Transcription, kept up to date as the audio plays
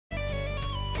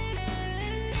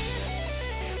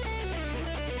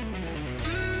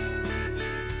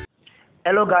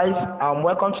Hello guys,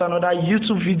 welcome to another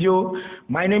YouTube video.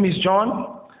 My name is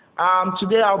John.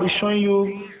 Today I'll be showing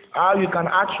you how you can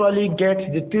actually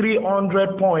get the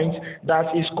 300 points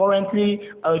that is currently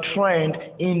a trend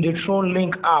in the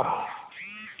tronlink app.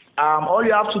 All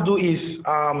you have to do is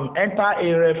enter a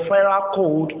referral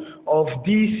code of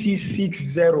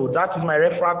DC60. That is my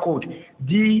referral code,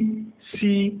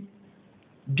 DC60.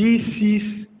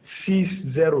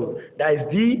 That is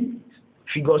D,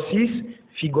 figure 6,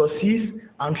 figure 6,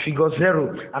 and figure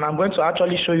 0. And I'm going to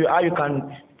actually show you how you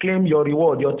can claim your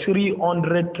reward, your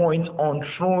 300 points on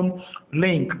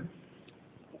tronlink.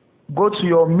 Go to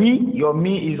your me. Your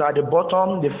me is at the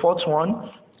bottom, the fourth one.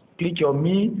 Click your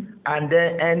me and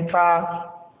then enter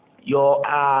your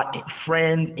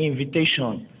friend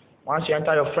invitation. Once you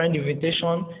enter your friend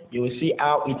invitation, you will see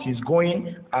how it is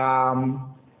going.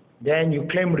 Then you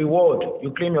claim reward.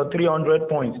 You claim your 300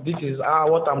 points. This is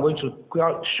what I'm going to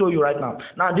show you right now.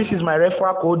 Now this is my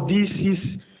referral code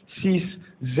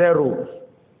D660.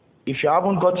 If you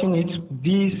haven't gotten it,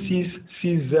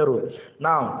 D660.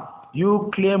 Now you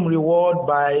claim reward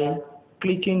by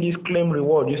clicking this claim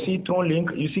reward. You see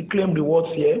tronlink. You see claim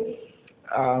rewards here.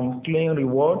 Claim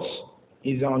rewards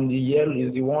is on the yellow.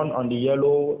 Is the one on the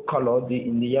yellow color.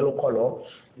 In the yellow color.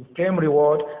 You claim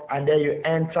reward and then you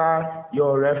enter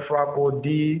your referral code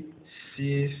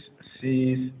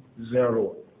D660.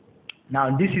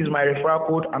 Now this is my referral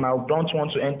code and I don't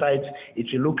want to enter it.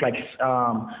 It will look like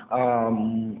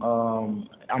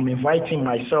I'm inviting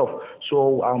myself.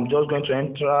 So I'm just going to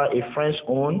enter a friend's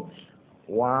own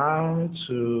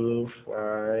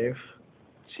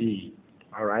 125T.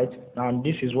 All right. Now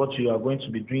this is what you are going to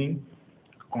be doing.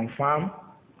 Confirm.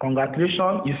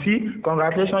 Congratulations. You see,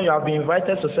 congratulations, you have been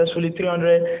invited successfully.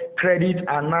 300 credits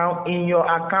are now in your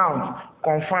account.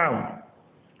 Confirm.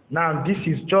 Now this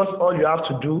is just all you have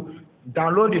to do.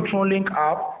 Download the tronlink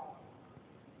app,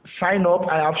 sign up.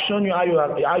 I have shown you how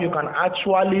you can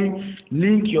actually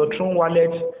link your Tron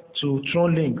wallet to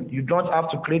tronlink. You don't have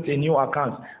to create a new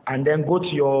account and then go to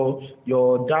your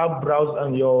DAB browser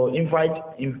and your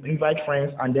invite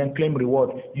friends and then claim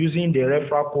reward using the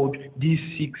referral code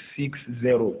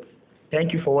D660.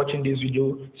 Thank you for watching this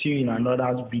video. See you in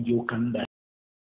another video.